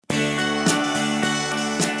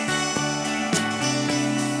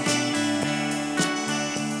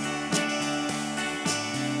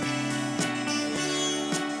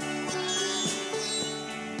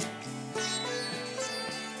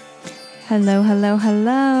Hello, hello,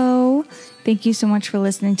 hello. Thank you so much for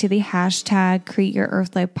listening to the hashtag Create Your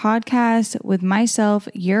Earth Life podcast with myself,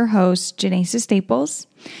 your host, Janessa Staples.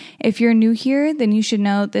 If you're new here, then you should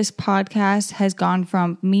know this podcast has gone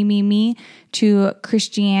from me to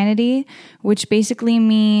Christianity, which basically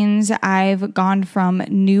means I've gone from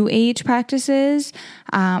New Age practices.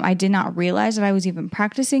 I did not realize that I was even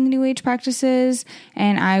practicing New Age practices,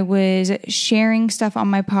 and I was sharing stuff on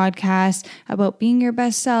my podcast about being your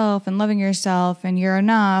best self and loving yourself and you're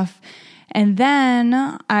enough. And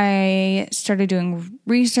then I started doing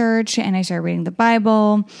research and I started reading the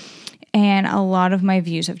Bible, and a lot of my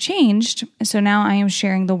views have changed. So now I am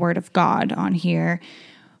sharing the Word of God on here,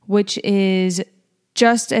 which is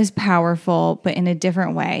just as powerful, but in a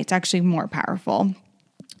different way. It's actually more powerful.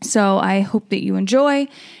 So I hope that you enjoy.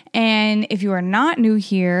 And if you are not new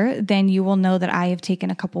here, then you will know that I have taken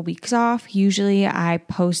a couple weeks off. Usually I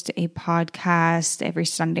post a podcast every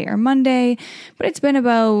Sunday or Monday, but it's been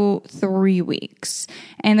about 3 weeks.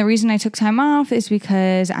 And the reason I took time off is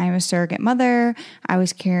because I'm a surrogate mother. I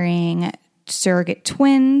was carrying surrogate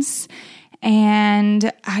twins,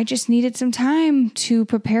 and I just needed some time to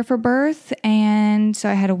prepare for birth. And so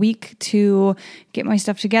I had a week to get my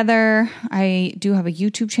stuff together. I do have a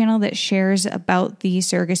YouTube channel that shares about the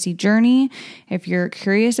surrogacy journey. If you're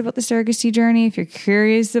curious about the surrogacy journey, if you're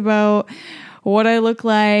curious about what I look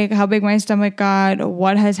like, how big my stomach got,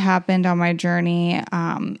 what has happened on my journey,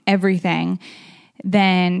 everything,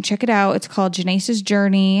 then check it out. It's called Janessa's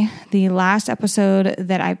Journey. The last episode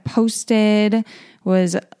that I posted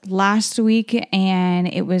was last week, and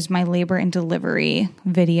it was my labor and delivery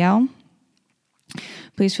video.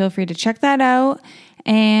 Please feel free to check that out.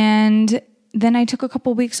 And then I took a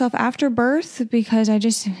couple weeks off after birth because I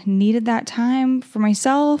just needed that time for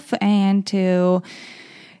myself and to,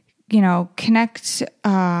 connect.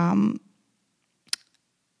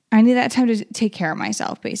 I need that time to take care of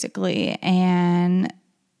myself, basically. And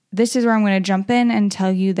this is where I'm going to jump in and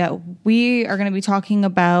tell you that we are going to be talking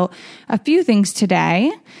about a few things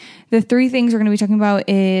today. The 3 things we're going to be talking about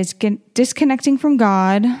is disconnecting from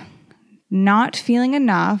God, not feeling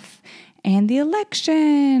enough, and the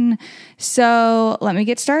election. So let me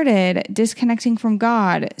get started. Disconnecting from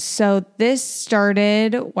God. So this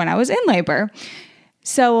started when I was in labor.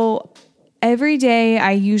 So every day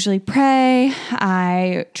I usually pray.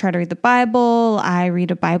 I try to read the Bible. I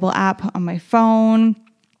read a Bible app on my phone.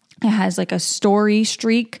 It has like a story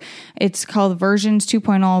streak. It's called Versions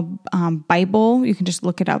 2.0 Bible. You can just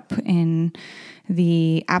look it up in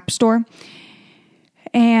the App Store.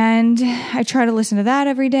 And I try to listen to that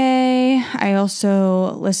every day. I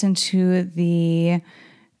also listen to the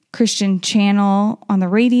Christian channel on the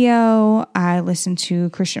radio. I listen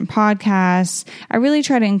to Christian podcasts. I really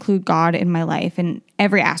try to include God in my life, in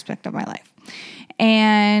every aspect of my life.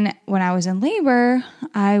 And when I was in labor,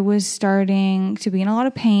 I was starting to be in a lot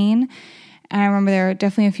of pain. And I remember there were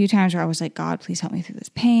definitely a few times where I was like, God, please help me through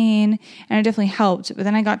this pain. And it definitely helped. But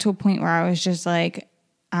then I got to a point where I was just like,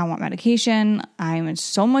 I want medication. I'm in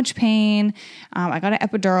so much pain. I got an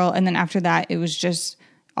epidural. And then after that, it was just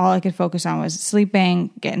all I could focus on was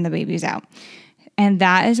sleeping, getting the babies out. And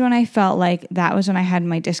that is when I felt like that was when I had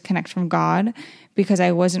my disconnect from God, because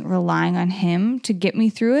I wasn't relying on Him to get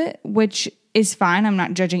me through it, which is fine. I'm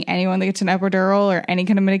not judging anyone that gets an epidural or any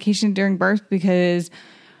kind of medication during birth, because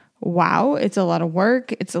wow, it's a lot of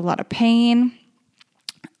work. It's a lot of pain.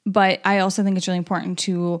 But I also think it's really important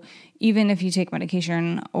to, even if you take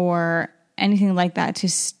medication or anything like that, to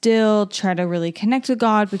still try to really connect with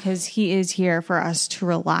God, because He is here for us to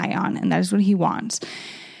rely on, and that is what He wants.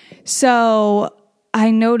 So I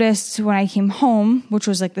noticed when I came home, which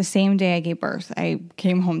was like the same day I gave birth, I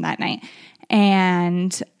came home that night,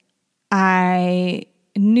 and I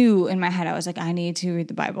knew in my head, I was like, I need to read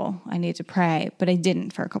the Bible. I need to pray, but I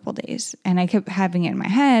didn't for a couple of days, and I kept having it in my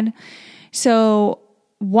head. So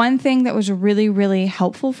one thing that was really, really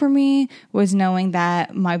helpful for me was knowing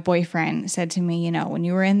that my boyfriend said to me, when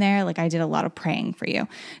you were in there, like I did a lot of praying for you.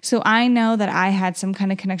 So I know that I had some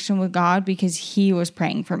kind of connection with God because he was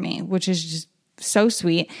praying for me, which is just so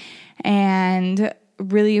sweet, and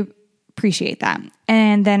really appreciate that.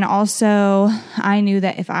 And then also I knew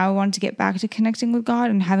that if I wanted to get back to connecting with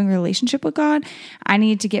God and having a relationship with God, I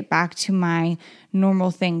needed to get back to my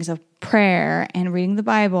normal things of prayer and reading the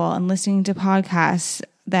Bible and listening to podcasts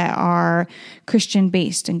that are Christian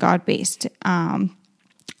based and God based,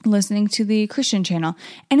 listening to the Christian channel.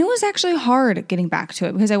 And it was actually hard getting back to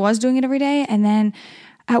it because I was doing it every day. And then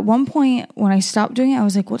at one point when I stopped doing it, I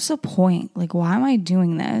was like, what's the point? Like, why am I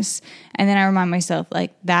doing this? And then I remind myself,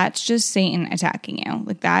 like, that's just Satan attacking you.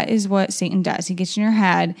 Like, that is what Satan does. He gets in your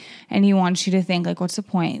head and he wants you to think, like, what's the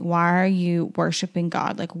point? Why are you worshiping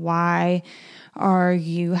God? Like, why are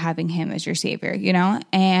you having him as your savior, you know?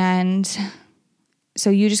 And so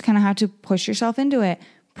you just kind of have to push yourself into it.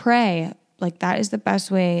 Pray. Like, that is the best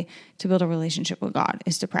way to build a relationship with God,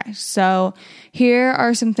 is to pray. So here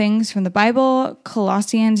are some things from the Bible.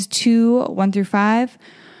 Colossians 2:1-5.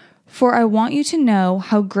 For I want you to know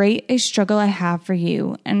how great a struggle I have for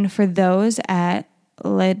you and for those at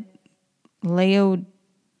Laodicea.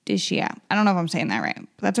 I don't know if I'm saying that right,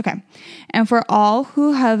 but that's okay. And for all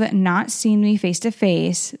who have not seen me face to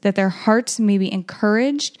face, that their hearts may be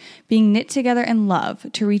encouraged, being knit together in love,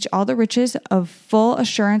 to reach all the riches of full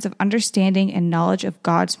assurance of understanding and knowledge of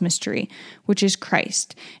God's mystery, which is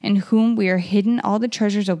Christ, in whom we are hidden all the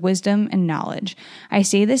treasures of wisdom and knowledge. I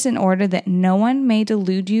say this in order that no one may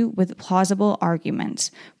delude you with plausible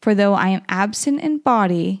arguments. For though I am absent in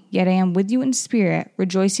body, yet I am with you in spirit,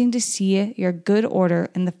 rejoicing to see your good order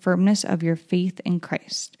and the firmness of your faith in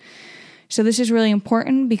Christ. So this is really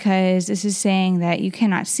important because this is saying that you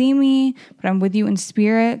cannot see me, but I'm with you in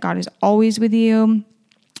spirit. God is always with you,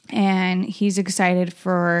 and he's excited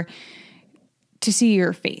to see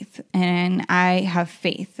your faith. And I have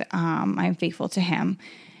faith. I'm faithful to him.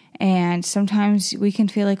 And sometimes we can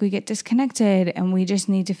feel like we get disconnected, and we just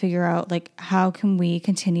need to figure out, like, how can we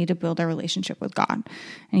continue to build our relationship with God?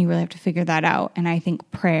 And you really have to figure that out. And I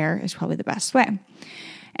think prayer is probably the best way.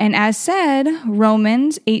 And as said,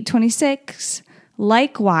 Romans 8:26,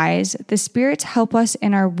 likewise, the spirits help us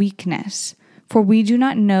in our weakness. For we do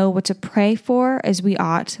not know what to pray for as we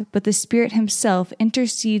ought, but the Spirit himself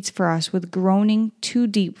intercedes for us with groaning too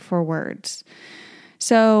deep for words.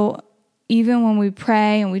 So even when we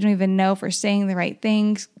pray and we don't even know if we're saying the right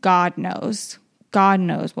things, God knows. God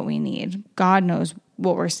knows what we need. God knows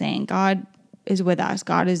what we're saying. God is with us.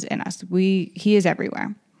 God is in us. He is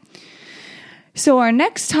everywhere. So our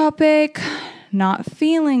next topic, not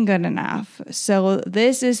feeling good enough. So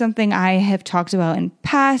this is something I have talked about in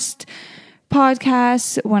past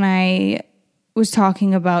podcasts when I was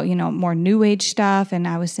talking about, more new age stuff. And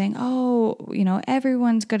I was saying,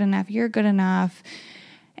 everyone's good enough. You're good enough.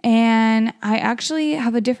 And I actually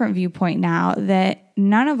have a different viewpoint now that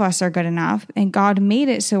none of us are good enough, and God made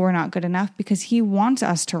it so we're not good enough because he wants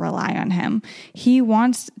us to rely on him. He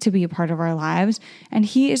wants to be a part of our lives, and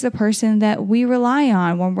he is the person that we rely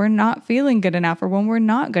on when we're not feeling good enough or when we're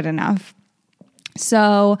not good enough.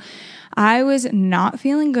 So I was not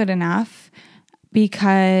feeling good enough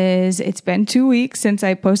because it's been 2 weeks since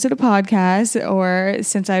I posted a podcast or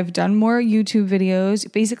since I've done more YouTube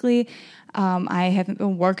videos. Basically, I haven't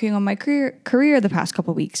been working on my career the past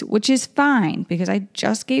couple of weeks, which is fine because I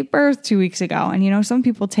just gave birth 2 weeks ago. And, some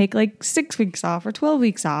people take like 6 weeks off or 12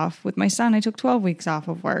 weeks off. With my son, I took 12 weeks off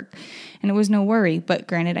of work and it was no worry. But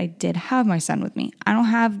granted, I did have my son with me. I don't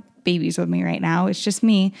have babies with me right now. It's just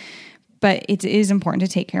me. But it is important to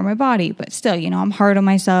take care of my body. But still, I'm hard on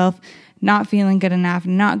myself, not feeling good enough,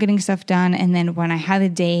 not getting stuff done. And then when I have a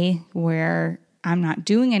day where I'm not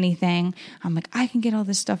doing anything, I'm like, I can get all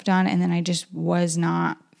this stuff done. And then I just was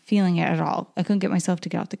not feeling it at all. I couldn't get myself to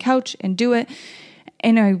get off the couch and do it.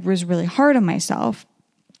 And I was really hard on myself.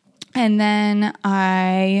 And then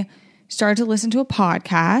I started to listen to a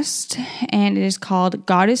podcast, and it is called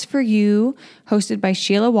God is For You, hosted by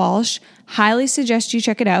Sheila Walsh. Highly suggest you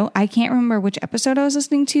check it out. I can't remember which episode I was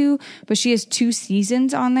listening to, but she has 2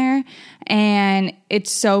 seasons on there, and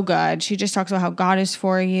it's so good. She just talks about how God is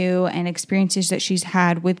for you and experiences that she's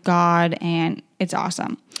had with God, and it's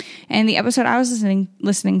awesome. And the episode I was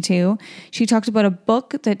listening to, she talked about a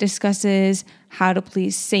book that discusses how to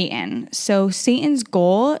please Satan. So Satan's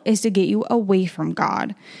goal is to get you away from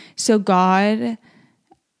God. So God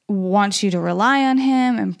wants you to rely on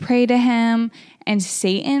him and pray to him, and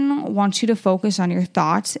Satan wants you to focus on your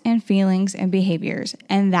thoughts and feelings and behaviors.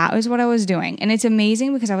 And that was what I was doing. And it's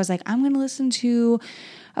amazing because I was like, I'm going to listen to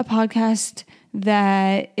a podcast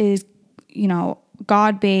that is,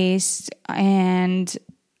 God-based, and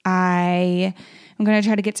I'm going to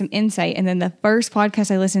try to get some insight. And then the first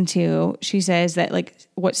podcast I listened to, she says that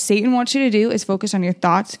what Satan wants you to do is focus on your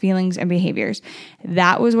thoughts, feelings, and behaviors.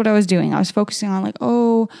 That was what I was doing. I was focusing on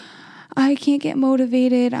I can't get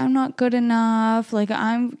motivated. I'm not good enough.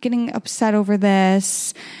 I'm getting upset over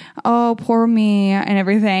this. Oh, poor me and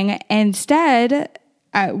everything. Instead,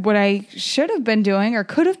 what I should have been doing or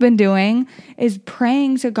could have been doing is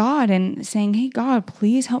praying to God and saying, hey, God,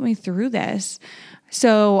 please help me through this.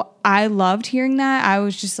 So I loved hearing that. I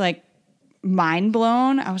was just mind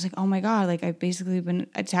blown. I was like, oh my God, like I've basically been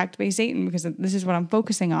attacked by Satan because this is what I'm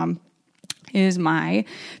focusing on, is my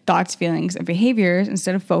thoughts, feelings, and behaviors,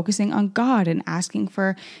 instead of focusing on God and asking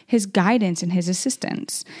for his guidance and his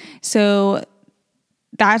assistance. So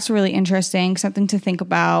that's really interesting, something to think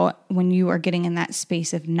about when you are getting in that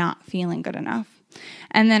space of not feeling good enough.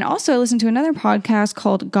 And then also listen to another podcast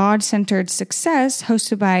called God-Centered Success,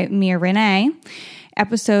 hosted by Mia Renee.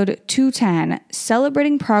 Episode 210,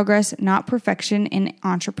 Celebrating Progress, Not Perfection in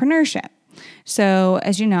Entrepreneurship. So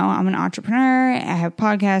as you know, I'm an entrepreneur. I have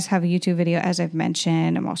podcasts, have a YouTube video, as I've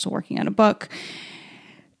mentioned. I'm also working on a book.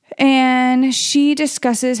 And she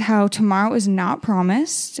discusses how tomorrow is not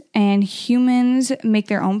promised, and humans make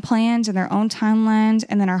their own plans and their own timelines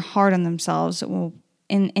and then are hard on themselves. Well,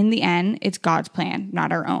 in the end, it's God's plan,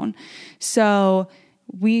 not our own. So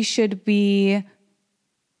we should be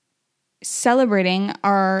celebrating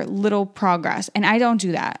our little progress. And I don't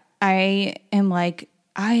do that. I am like,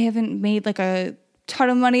 I haven't made like a ton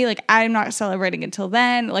of money. Like I'm not celebrating until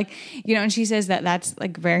then. Like, and she says that that's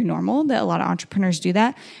like very normal, that a lot of entrepreneurs do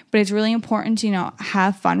that, but it's really important to,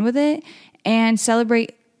 have fun with it and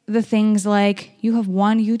celebrate the things like you have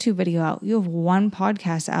one YouTube video out, you have one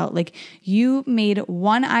podcast out, like you made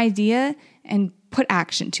one idea and put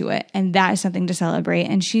action to it. And that is something to celebrate.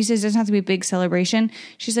 And she says it doesn't have to be a big celebration.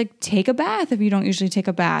 She's like, take a bath if you don't usually take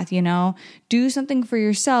a bath, do something for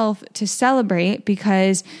yourself to celebrate,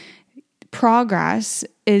 because progress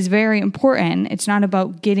is very important. It's not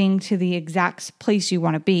about getting to the exact place you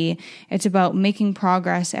want to be. It's about making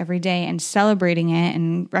progress every day and celebrating it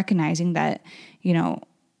and recognizing that,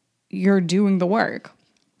 you're doing the work.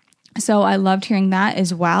 So I loved hearing that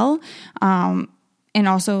as well. And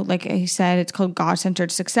also, like I said, it's called God-Centered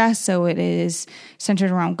Success. So it is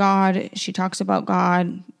centered around God. She talks about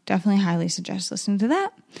God. Definitely highly suggest listening to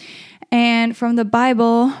that. And from the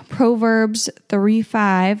Bible, Proverbs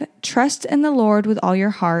 3:5, trust in the Lord with all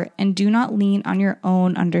your heart and do not lean on your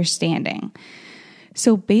own understanding.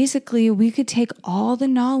 So basically, we could take all the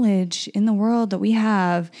knowledge in the world that we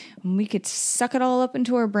have and we could suck it all up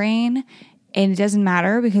into our brain, and it doesn't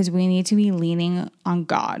matter, because we need to be leaning on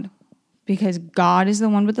God. Because God is the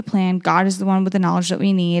one with the plan. God is the one with the knowledge that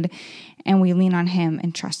we need, and we lean on him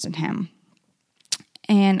and trust in him.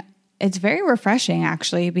 And it's very refreshing,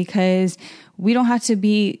 actually, because we don't have to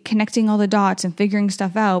be connecting all the dots and figuring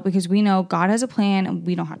stuff out, because we know God has a plan and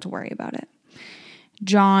we don't have to worry about it.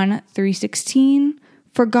 John 3:16,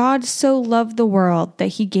 for God so loved the world that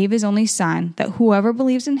he gave his only son, that whoever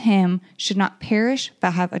believes in him should not perish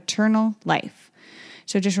but have eternal life.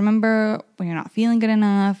 So just remember, when you're not feeling good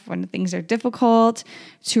enough, when things are difficult,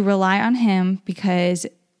 to rely on him, because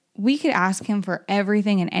we could ask him for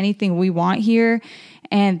everything and anything we want here,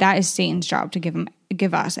 and that is Satan's job, to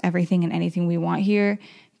give us everything and anything we want here.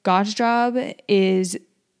 God's job is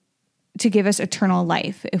to give us eternal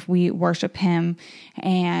life if we worship him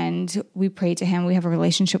and we pray to him, we have a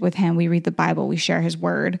relationship with him, we read the Bible, we share his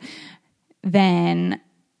word. Then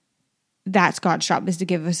that's God's job, is to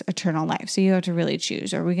give us eternal life. So you have to really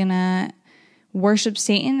choose. Are we going to worship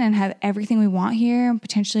Satan and have everything we want here and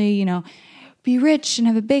potentially, be rich and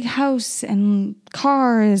have a big house and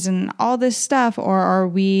cars and all this stuff? Or are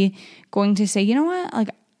we going to say, you know what? Like,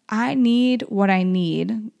 I need what I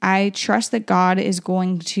need. I trust that God is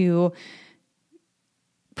going to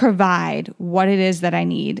provide what it is that I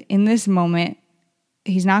need in this moment.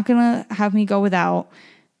 He's not going to have me go without.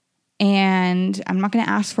 And I'm not going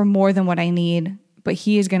to ask for more than what I need, but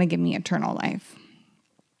he is going to give me eternal life.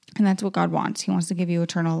 And that's what God wants. He wants to give you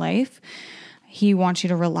eternal life. He wants you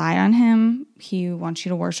to rely on him. He wants you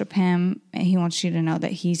to worship him. And he wants you to know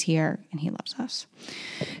that he's here and he loves us.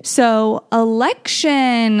 So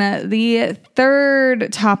election, the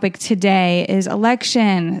third topic today is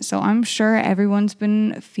election. So I'm sure everyone's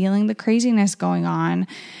been feeling the craziness going on,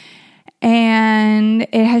 and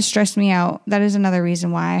it has stressed me out. That is another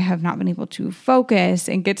reason why I have not been able to focus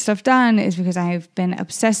and get stuff done, is because I've been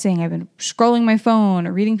obsessing. I've been scrolling my phone,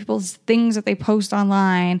 or reading people's things that they post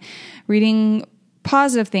online, reading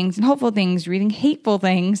positive things and hopeful things, reading hateful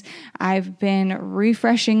things. I've been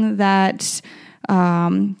refreshing that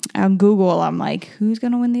on Google. I'm like, who's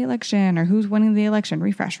going to win the election, or who's winning the election?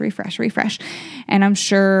 Refresh. And I'm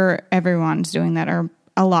sure everyone's doing that, or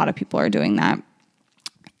a lot of people are doing that.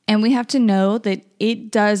 And we have to know that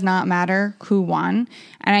it does not matter who won.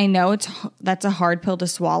 And I know that's a hard pill to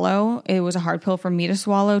swallow. It was a hard pill for me to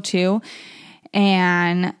swallow too.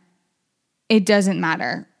 And it doesn't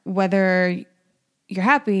matter whether you're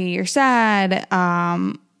happy, you're sad.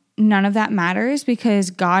 None of that matters, because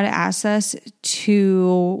God asks us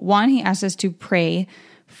to, he asks us to pray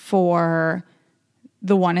for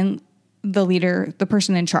the one the leader, the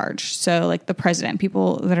person in charge. So like the president,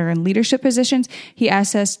 people that are in leadership positions, he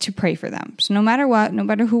asks us to pray for them. So no matter what, no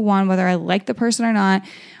matter who won, whether I like the person or not,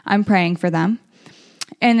 I'm praying for them.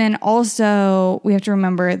 And then also we have to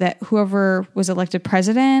remember that whoever was elected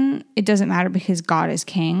president, it doesn't matter because God is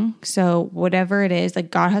king. So whatever it is,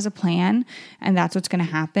 like God has a plan and that's what's going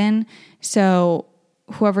to happen. So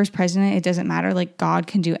whoever's president, it doesn't matter. Like God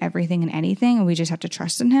can do everything and anything and we just have to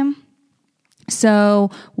trust in him.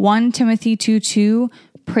 So 1 Timothy 2:2,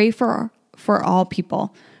 pray for all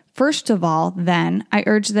people. First of all, then, I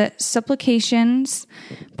urge that supplications,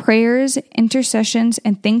 prayers, intercessions,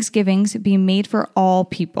 and thanksgivings be made for all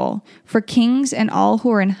people, for kings and all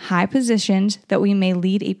who are in high positions, that we may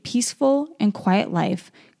lead a peaceful and quiet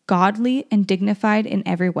life, godly and dignified in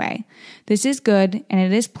every way. This is good, and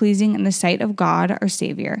it is pleasing in the sight of God, our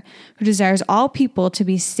Savior, who desires all people to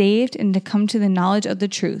be saved and to come to the knowledge of the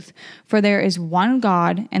truth. For there is one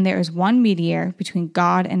God, and there is one mediator between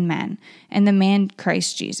God and men, and the man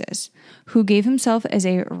Christ Jesus, who gave himself as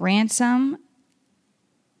a ransom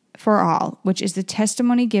for all, which is the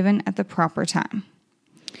testimony given at the proper time.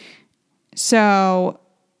 So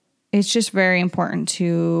it's just very important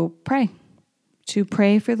to pray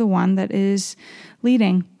for the one that is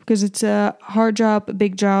leading, because it's a hard job, a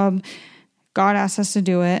big job. God asks us to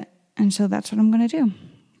do it. And so that's what I'm going to do.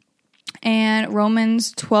 And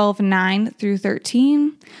Romans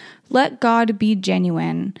 12:9-13, let God be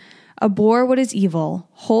genuine. Abhor what is evil.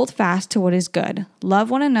 Hold fast to what is good. Love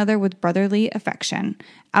one another with brotherly affection.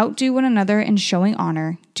 Outdo one another in showing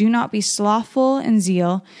honor. Do not be slothful in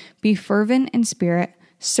zeal. Be fervent in spirit.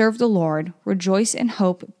 Serve the Lord, rejoice in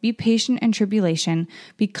hope, be patient in tribulation,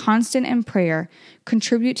 be constant in prayer,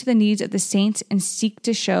 contribute to the needs of the saints, and seek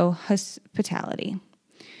to show hospitality.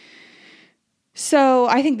 So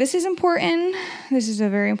I think this is important. This is a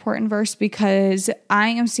very important verse because I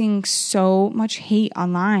am seeing so much hate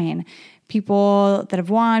online. People that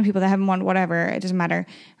have won, people that haven't won, whatever, it doesn't matter.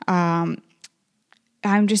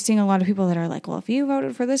 I'm just seeing a lot of people that are like, well, if you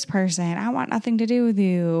voted for this person, I want nothing to do with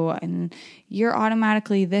you. And you're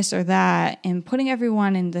automatically this or that, and putting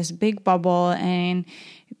everyone in this big bubble. And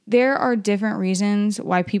there are different reasons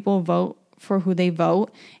why people vote for who they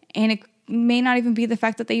vote. And it may not even be the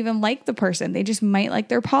fact that they even like the person. They just might like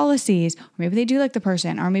their policies. Or maybe they do like the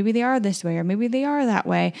person, or maybe they are this way, or maybe they are that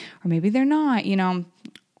way, or maybe they're not. You know,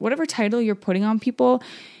 whatever title you're putting on people,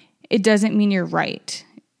 it doesn't mean you're right.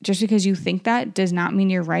 Just because you think that does not mean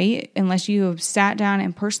you're right unless you have sat down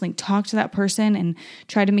and personally talked to that person and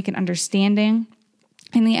tried to make an understanding.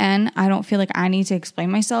 In the end, I don't feel like I need to explain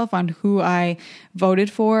myself on who I voted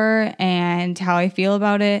for and how I feel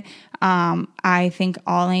about it. I think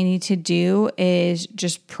all I need to do is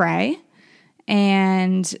just pray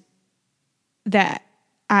and that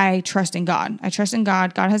I trust in God. I trust in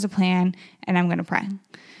God. God has a plan and I'm going to pray.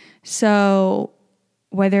 So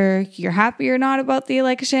whether you're happy or not about the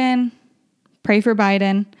election, pray for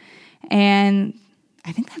Biden. And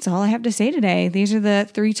I think that's all I have to say today. These are the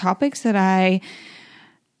 3 topics that I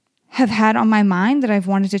have had on my mind that I've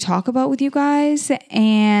wanted to talk about with you guys.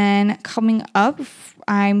 And coming up,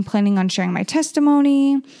 I'm planning on sharing my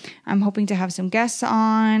testimony. I'm hoping to have some guests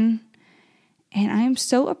on. And I am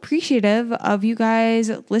so appreciative of you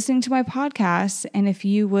guys listening to my podcast. And if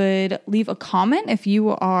you would leave a comment, if you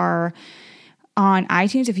are on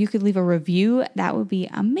iTunes, if you could leave a review, that would be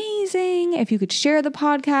amazing. If you could share the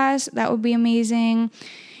podcast, that would be amazing.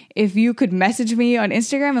 If you could message me on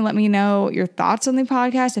Instagram and let me know your thoughts on the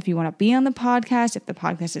podcast, if you want to be on the podcast, if the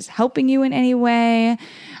podcast is helping you in any way,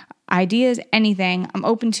 ideas, anything, I'm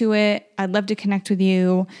open to it. I'd love to connect with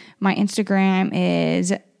you. My Instagram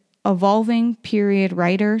is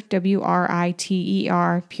evolving.writer, WRITER,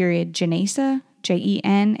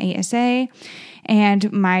 JENASA.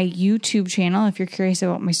 And my YouTube channel, if you're curious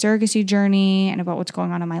about my surrogacy journey and about what's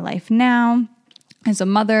going on in my life now, as a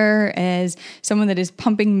mother, as someone that is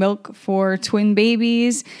pumping milk for twin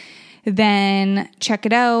babies, then check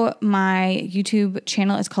it out. My YouTube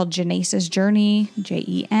channel is called Jenasa's Journey,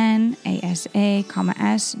 JENASA,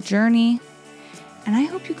 Journey. And I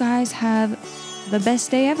hope you guys have the best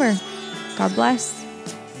day ever. God bless.